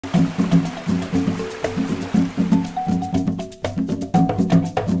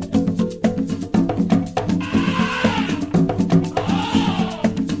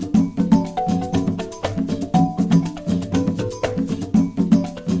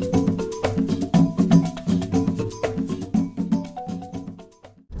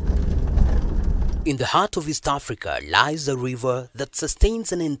In the heart of East Africa lies a river that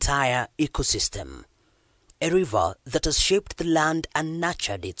sustains an entire ecosystem. A river that has shaped the land and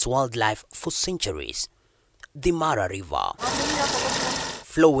nurtured its wildlife for centuries. The Mara River.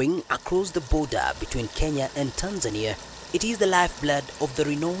 Flowing across the border between Kenya and Tanzania, it is the lifeblood of the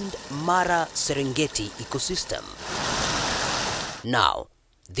renowned Mara-Serengeti ecosystem. Now,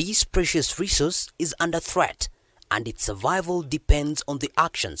 this precious resource is under threat, and its survival depends on the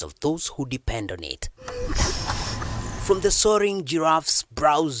actions of those who depend on it. From the soaring giraffes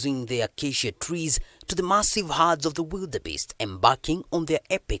browsing the acacia trees to the massive herds of the wildebeest embarking on their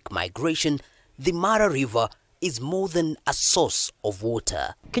epic migration, the Mara River is more than a source of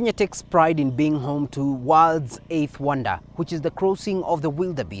water. Kenya takes pride in being home to world's eighth wonder, which is the crossing of the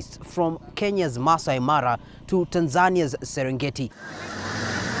wildebeest from Kenya's Masai Mara to Tanzania's Serengeti.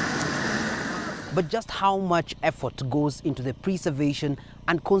 But just how much effort goes into the preservation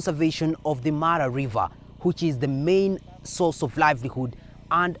and conservation of the Mara River, which is the main source of livelihood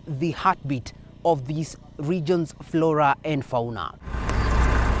and the heartbeat of this region's flora and fauna?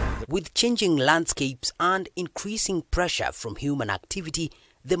 With changing landscapes and increasing pressure from human activity,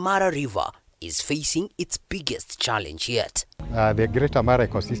 the Mara River is facing its biggest challenge yet. The Greater Mara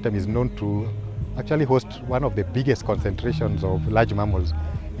ecosystem is known to actually host one of the biggest concentrations of large mammals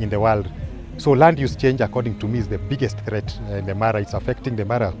in the world. So land use change, according to me, is the biggest threat in the Mara. It's affecting the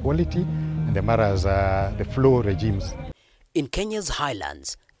Mara quality and the Mara's the flow regimes. In Kenya's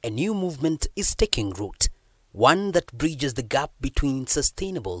highlands, a new movement is taking root, one that bridges the gap between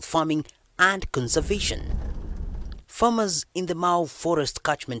sustainable farming and conservation. Farmers in the Mau forest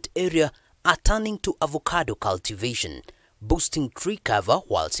catchment area are turning to avocado cultivation, boosting tree cover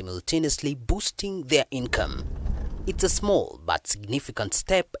while simultaneously boosting their income. It's a small but significant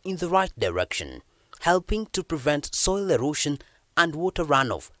step in the right direction, helping to prevent soil erosion and water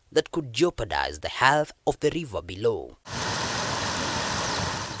runoff that could jeopardize the health of the river below.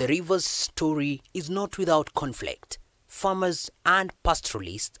 The river's story is not without conflict. Farmers and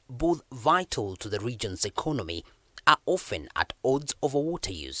pastoralists, both vital to the region's economy, are often at odds over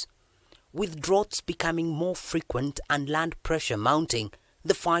water use. With droughts becoming more frequent and land pressure mounting,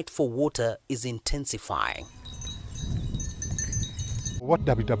 the fight for water is intensifying. What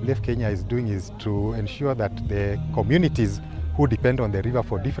WWF Kenya is doing is to ensure that the communities who depend on the river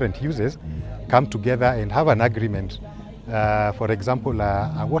for different uses come together and have an agreement. For example,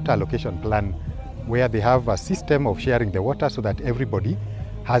 a water allocation plan where they have a system of sharing the water so that everybody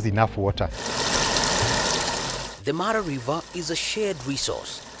has enough water. The Mara River is a shared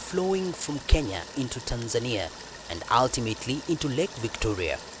resource flowing from Kenya into Tanzania and ultimately into Lake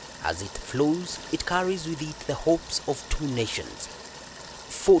Victoria. As it flows, it carries with it the hopes of two nations.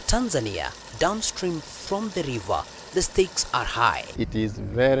 For Tanzania, downstream from the river, the stakes are high. It is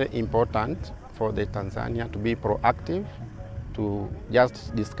very important for the Tanzania to be proactive, to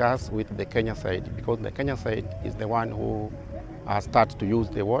just discuss with the Kenya side, because the Kenya side is the one who starts to use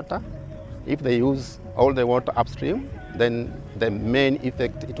the water. If they use all the water upstream, then the main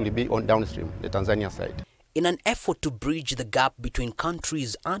effect it will be on downstream, the Tanzania side. In an effort to bridge the gap between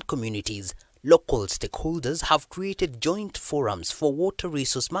countries and communities, local stakeholders have created joint forums for water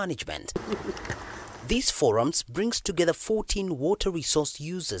resource management. These forums brings together 14 water resource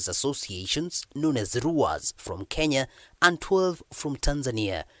users associations known as RUAs from Kenya and 12 from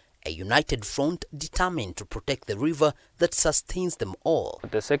Tanzania, a united front determined to protect the river that sustains them all.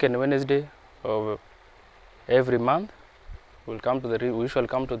 The second Wednesday of every month, we usually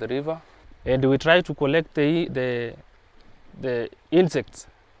come to the river, and we try to collect the insects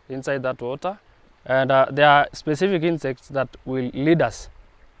inside that water, and there are specific insects that will lead us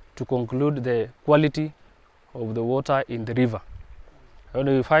to conclude the quality of the water in the river. When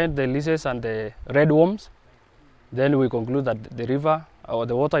we find the lices and the red worms, then we conclude that the river or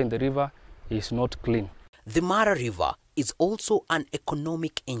the water in the river is not clean. The Mara River is also an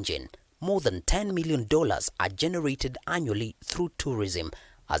economic engine. More than $10 million are generated annually through tourism,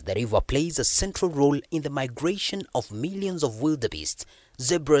 as the river plays a central role in the migration of millions of wildebeest,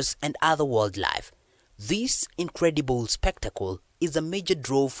 zebras and other wildlife. This incredible spectacle is a major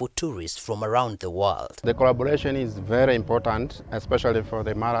draw for tourists from around the world. The collaboration is very important, especially for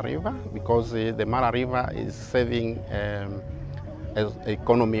the Mara River, because the Mara River is saving the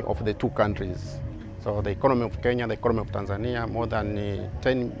economy of the two countries. So the economy of Kenya, the economy of Tanzania, more than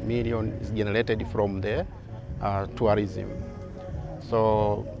 10 million is generated from the tourism.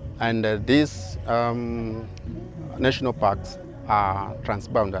 So, and these national parks are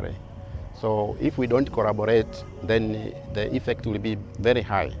transboundary. So if we don't collaborate, then the effect will be very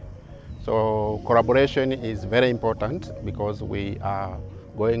high. So collaboration is very important because we are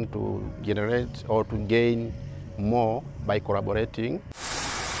going to generate or to gain more by collaborating.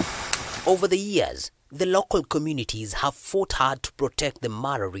 Over the years, the local communities have fought hard to protect the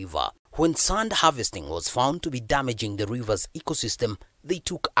Mara River. When sand harvesting was found to be damaging the river's ecosystem, they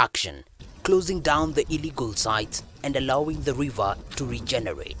took action, closing down the illegal sites and allowing the river to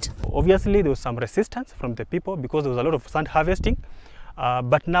regenerate. Obviously, there was some resistance from the people because there was a lot of sand harvesting,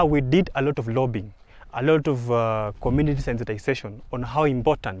 but now we did a lot of lobbying, a lot of community sensitization on how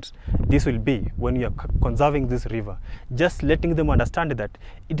important this will be when you are conserving this river. Just letting them understand that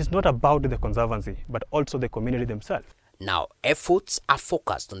it is not about the conservancy, but also the community themselves. Now, efforts are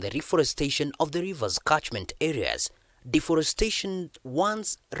focused on the reforestation of the river's catchment areas. Deforestation,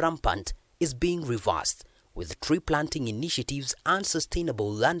 once rampant, is being reversed, with tree planting initiatives and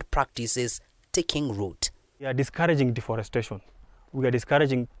sustainable land practices taking root. We are discouraging deforestation. We are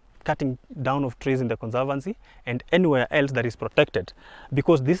discouraging cutting down of trees in the conservancy and anywhere else that is protected,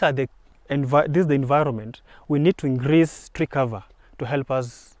 because this is the environment. We need to increase tree cover to help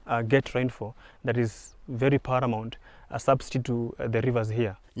us get rainfall that is very paramount, a substitute to the rivers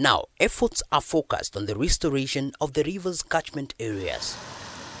here. Now, efforts are focused on the restoration of the river's catchment areas.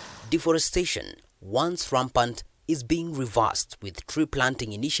 Deforestation, once rampant, is being reversed with tree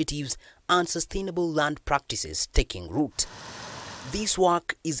planting initiatives and sustainable land practices taking root. This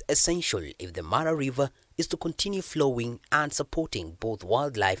work is essential if the Mara River is to continue flowing and supporting both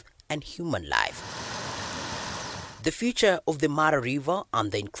wildlife and human life. The future of the Mara River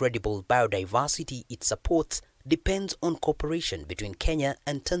and the incredible biodiversity it supports depends on cooperation between Kenya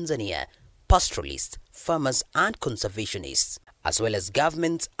and Tanzania, pastoralists, farmers and conservationists, as well as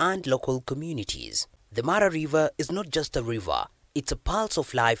governments and local communities. The Mara River is not just a river, it's a pulse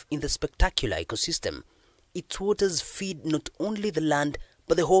of life in the spectacular ecosystem. Its waters feed not only the land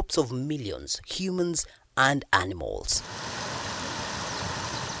but the hopes of millions, humans and animals.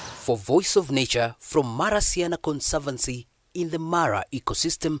 For Voice of Nature from Mara-Serengeti Conservancy in the Mara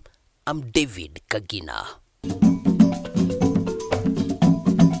ecosystem, I'm David Kagina.